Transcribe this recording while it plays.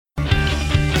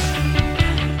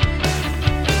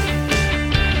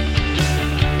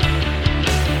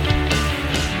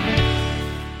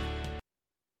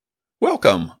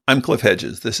Welcome. I'm Cliff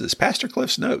Hedges. This is Pastor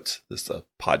Cliff's Notes. This is a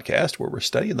podcast where we're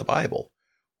studying the Bible.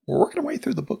 We're working our way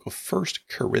through the book of 1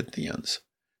 Corinthians.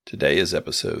 Today is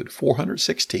episode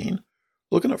 416,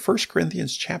 looking at 1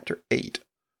 Corinthians chapter 8,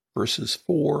 verses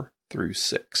 4 through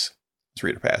 6. Let's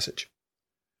read a passage.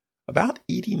 About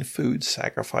eating food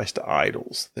sacrificed to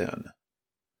idols, then.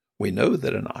 We know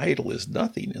that an idol is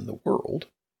nothing in the world,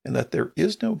 and that there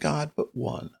is no God but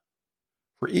one.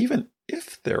 For even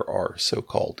if there are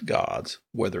so-called gods,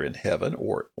 whether in heaven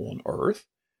or on earth,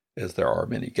 as there are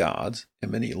many gods and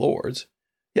many lords,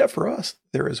 yet for us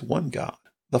there is one God,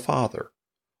 the Father.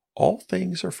 All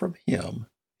things are from him,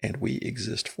 and we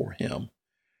exist for him.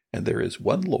 And there is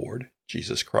one Lord,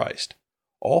 Jesus Christ.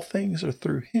 All things are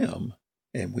through him,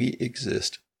 and we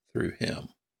exist through him.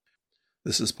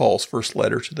 This is Paul's first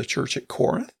letter to the church at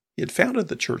Corinth. He had founded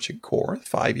the church at Corinth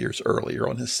 5 years earlier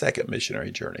on his second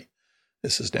missionary journey.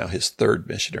 This is now his third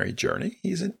missionary journey.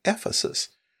 He's in Ephesus,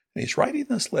 and he's writing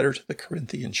this letter to the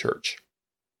Corinthian church.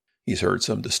 He's heard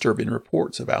some disturbing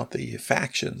reports about the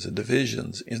factions and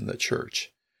divisions in the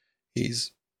church.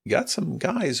 He's got some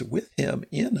guys with him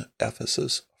in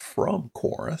Ephesus from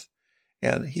Corinth,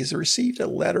 and he's received a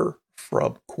letter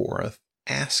from Corinth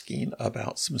asking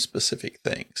about some specific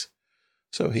things.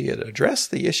 So he had addressed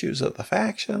the issues of the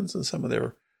factions and some of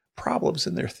their problems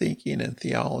in their thinking and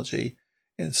theology.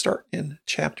 And starting in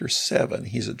chapter 7,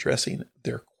 he's addressing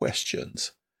their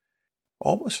questions.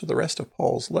 Almost for the rest of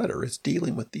Paul's letter, it's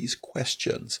dealing with these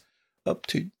questions. Up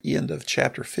to the end of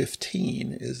chapter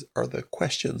 15 are the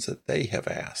questions that they have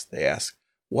asked. They ask,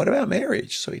 what about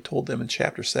marriage? So he told them in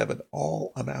chapter 7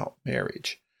 all about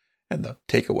marriage. And the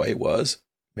takeaway was,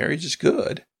 marriage is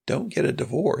good. Don't get a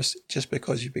divorce just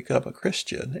because you become a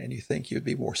Christian and you think you'd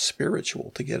be more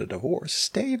spiritual to get a divorce.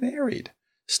 Stay married.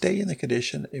 Stay in the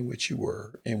condition in which you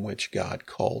were, in which God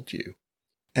called you.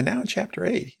 And now in chapter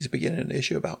 8, he's beginning an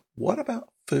issue about what about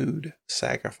food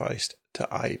sacrificed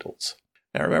to idols?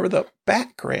 Now remember, the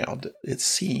background, it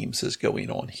seems, is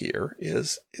going on here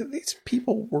is these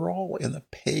people were all in the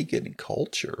pagan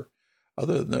culture.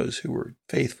 Other than those who were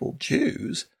faithful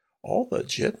Jews, all the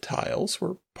Gentiles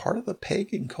were part of the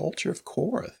pagan culture of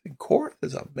Corinth. And Corinth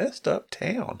is a messed up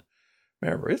town.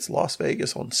 Remember, it's Las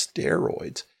Vegas on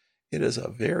steroids. It is a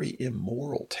very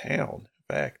immoral town.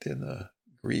 In fact, in the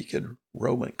Greek and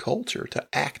Roman culture, to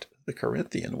act the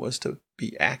Corinthian was to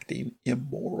be acting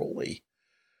immorally.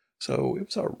 So it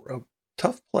was a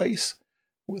tough place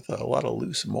with a lot of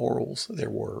loose morals. There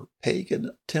were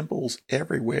pagan temples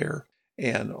everywhere,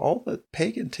 and all the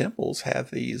pagan temples have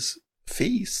these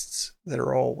feasts that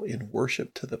are all in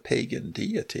worship to the pagan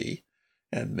deity,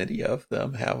 and many of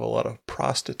them have a lot of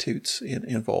prostitutes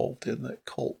involved in the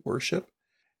cult worship.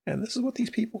 And this is what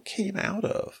these people came out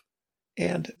of.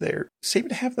 And they seem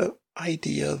to have the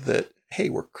idea that, hey,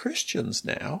 we're Christians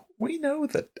now. We know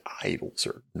that idols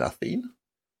are nothing.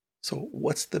 So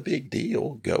what's the big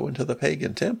deal going to the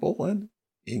pagan temple and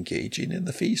engaging in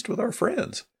the feast with our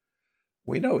friends?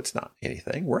 We know it's not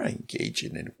anything. We're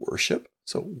engaging in worship.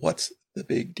 So what's the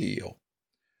big deal?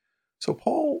 So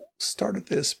Paul started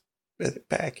this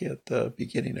back at the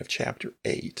beginning of chapter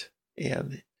 8.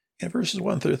 And in verses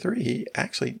 1 through 3, he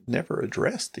actually never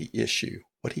addressed the issue.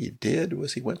 What he did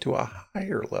was he went to a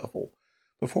higher level.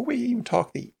 Before we even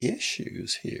talk the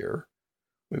issues here,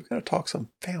 we've got to talk some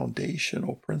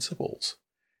foundational principles.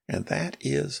 And that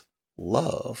is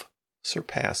love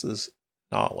surpasses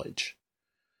knowledge.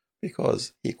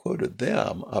 Because he quoted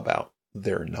them about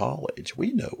their knowledge.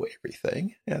 We know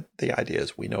everything. And the idea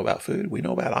is we know about food, we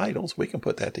know about idols, we can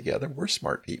put that together. We're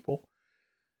smart people.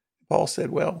 Paul said,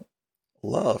 well,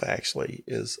 love actually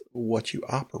is what you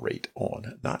operate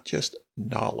on, not just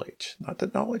knowledge. Not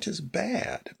that knowledge is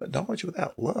bad, but knowledge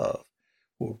without love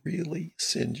will really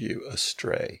send you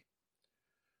astray.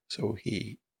 So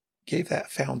he gave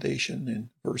that foundation in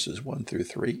verses 1 through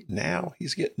 3. Now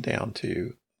he's getting down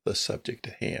to the subject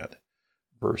at hand.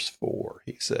 Verse 4,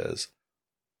 he says,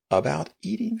 about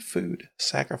eating food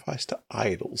sacrificed to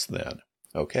idols then.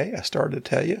 Okay, I started to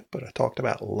tell you, but I talked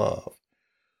about love.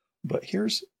 But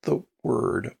here's the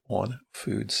word on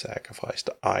food sacrificed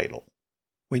to idol.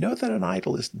 We know that an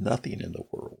idol is nothing in the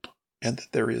world, and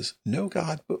that there is no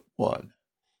God but one.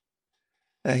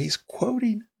 Now he's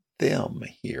quoting them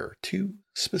here, two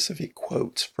specific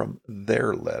quotes from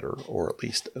their letter, or at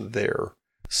least their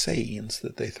sayings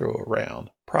that they throw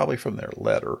around, probably from their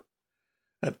letter.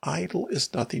 An idol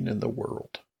is nothing in the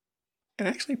world. And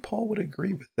actually Paul would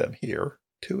agree with them here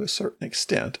to a certain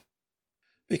extent,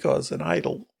 because an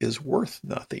idol is worth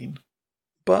nothing.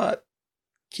 But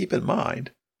keep in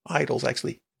mind, idols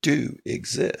actually do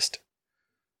exist.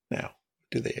 Now,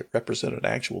 do they represent an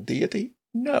actual deity?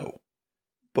 No.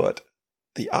 But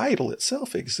the idol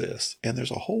itself exists, and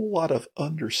there's a whole lot of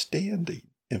understanding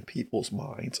in people's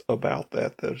minds about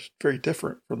that that's very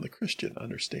different from the Christian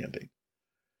understanding.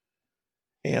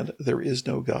 And there is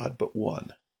no God but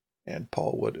one. And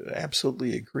Paul would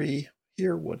absolutely agree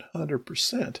here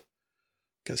 100%,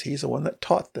 because he's the one that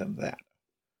taught them that.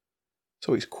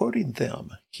 So he's quoting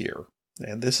them here,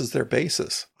 and this is their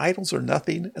basis. Idols are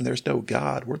nothing, and there's no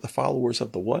God. We're the followers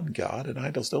of the one God, and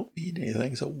idols don't mean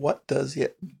anything. So what does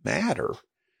it matter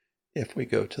if we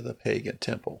go to the pagan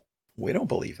temple? We don't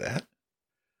believe that.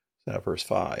 Now, verse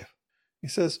 5, he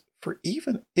says, "For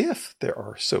even if there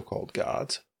are so-called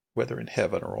gods, whether in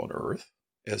heaven or on earth,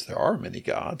 as there are many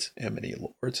gods and many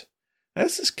lords." Now,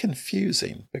 this is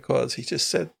confusing because he just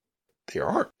said there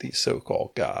aren't these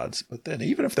so-called gods, but then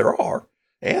even if there are,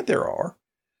 and there are,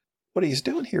 what he's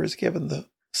doing here is giving the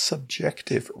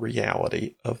subjective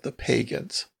reality of the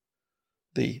pagans.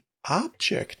 The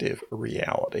objective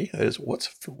reality, that is what's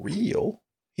for real,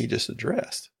 he just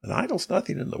addressed. An idol's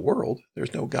nothing in the world.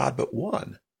 There's no God but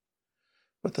one.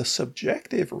 But the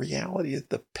subjective reality that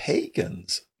the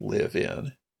pagans live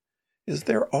in is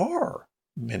there are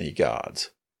many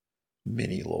gods,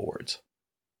 many lords.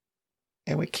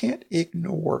 And we can't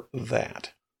ignore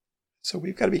that. So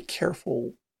we've got to be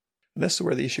careful. And this is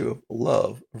where the issue of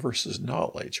love versus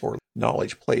knowledge, or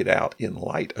knowledge played out in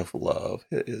light of love,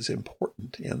 is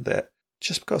important, in that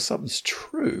just because something's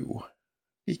true,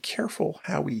 be careful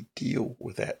how we deal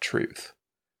with that truth.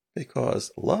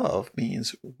 Because love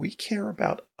means we care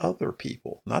about other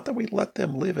people. Not that we let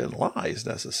them live in lies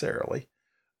necessarily,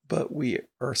 but we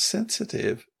are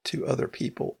sensitive to other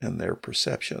people and their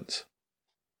perceptions.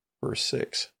 Verse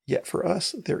 6, "Yet for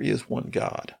us there is one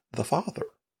God, the Father,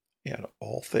 and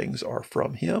all things are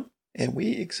from him, and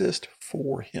we exist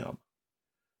for him."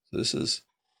 So this is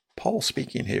Paul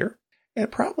speaking here,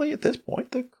 and probably at this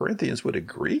point the Corinthians would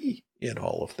agree in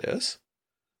all of this.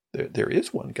 There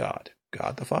is one God,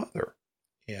 God the Father,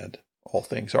 and all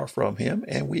things are from him,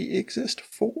 and we exist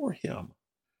for him.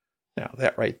 Now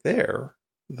that right there,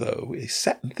 though, is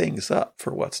setting things up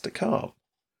for what's to come,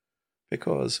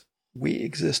 because we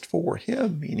exist for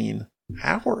him, meaning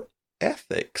our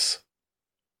ethics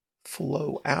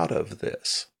flow out of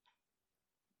this,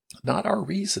 not our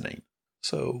reasoning.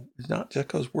 So it's not just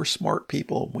because we're smart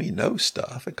people and we know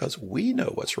stuff, because we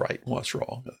know what's right and what's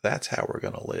wrong. That's how we're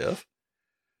going to live.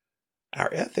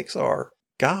 Our ethics are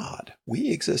God. We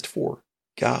exist for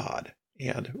God,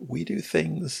 and we do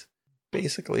things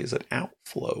basically as an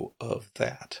outflow of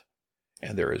that.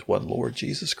 And there is one Lord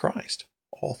Jesus Christ.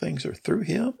 All things are through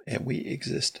him, and we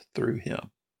exist through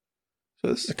him. So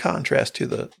this is a contrast to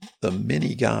the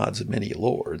many gods and many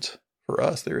lords. For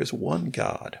us, there is one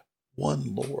God,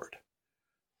 one Lord,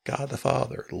 God the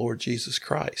Father, Lord Jesus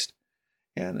Christ.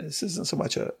 And this isn't so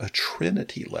much a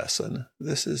Trinity lesson.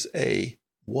 This is a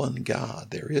one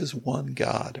God. There is one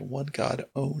God, and one God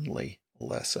only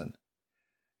lesson.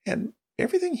 And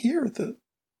everything here the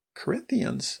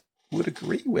Corinthians would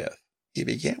agree with. He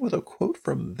began with a quote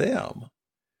from them,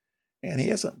 and he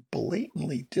hasn't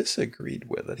blatantly disagreed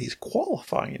with it. He's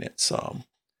qualifying it some.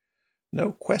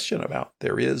 No question about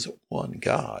there is one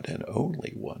God and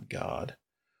only one God.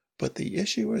 But the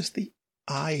issue is the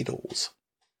idols.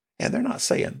 And they're not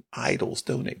saying idols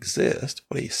don't exist.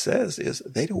 What he says is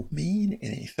they don't mean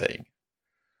anything.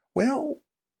 Well,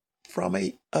 from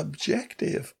an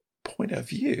objective point of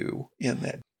view, in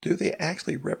that, do they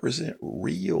actually represent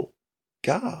real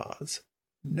gods?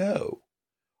 No.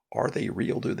 Are they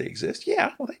real? Do they exist?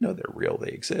 Yeah, well, they know they're real.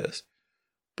 They exist.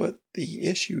 But the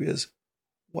issue is,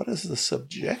 what is the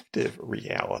subjective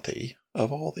reality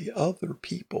of all the other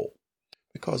people?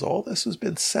 Because all this has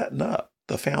been setting up.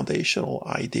 The foundational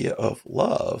idea of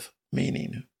love,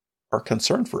 meaning our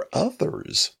concern for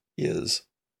others, is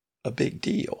a big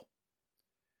deal.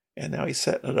 And now he's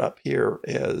setting it up here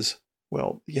as,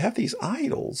 well, you have these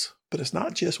idols, but it's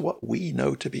not just what we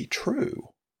know to be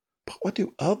true, but what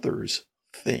do others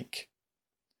think?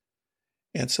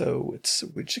 And so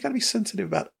we just got to be sensitive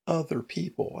about other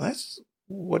people. That's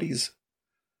what he's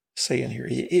saying here.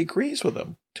 He agrees with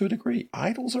them to a degree.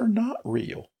 Idols are not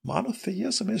real.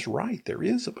 Monotheism is right. There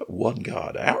is but one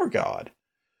God, our God.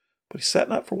 But he's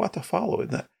setting up for what to follow, in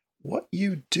that what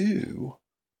you do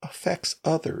affects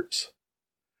others.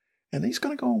 And he's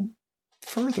going to go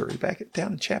further. Back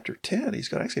down in chapter 10, he's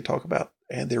going to actually talk about,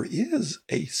 and there is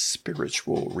a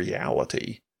spiritual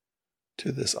reality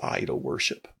to this idol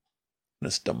worship. And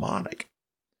it's demonic.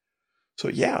 So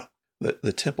yeah,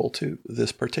 the temple to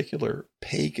this particular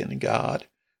pagan god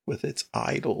with its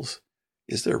idols,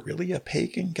 is there really a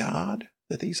pagan god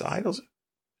that these idols?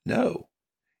 No.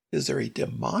 Is there a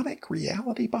demonic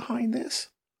reality behind this?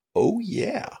 Oh,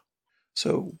 yeah.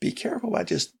 So be careful about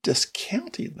just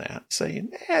discounting that,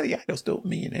 saying, the idols don't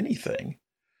mean anything.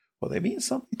 Well, they mean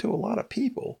something to a lot of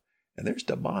people, and there's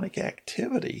demonic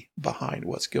activity behind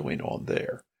what's going on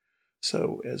there.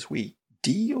 So as we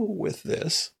deal with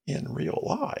this in real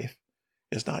life,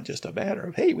 it's not just a matter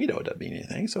of, hey, we know it doesn't mean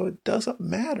anything, so it doesn't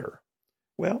matter.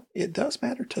 Well, it does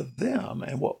matter to them,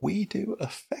 and what we do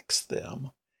affects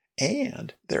them.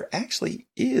 And there actually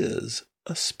is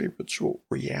a spiritual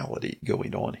reality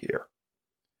going on here.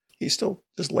 He's still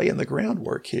just laying the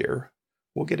groundwork here.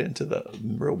 We'll get into the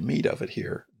real meat of it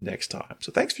here next time.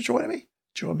 So thanks for joining me.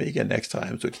 Join me again next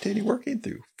time as we continue working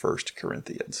through 1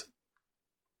 Corinthians.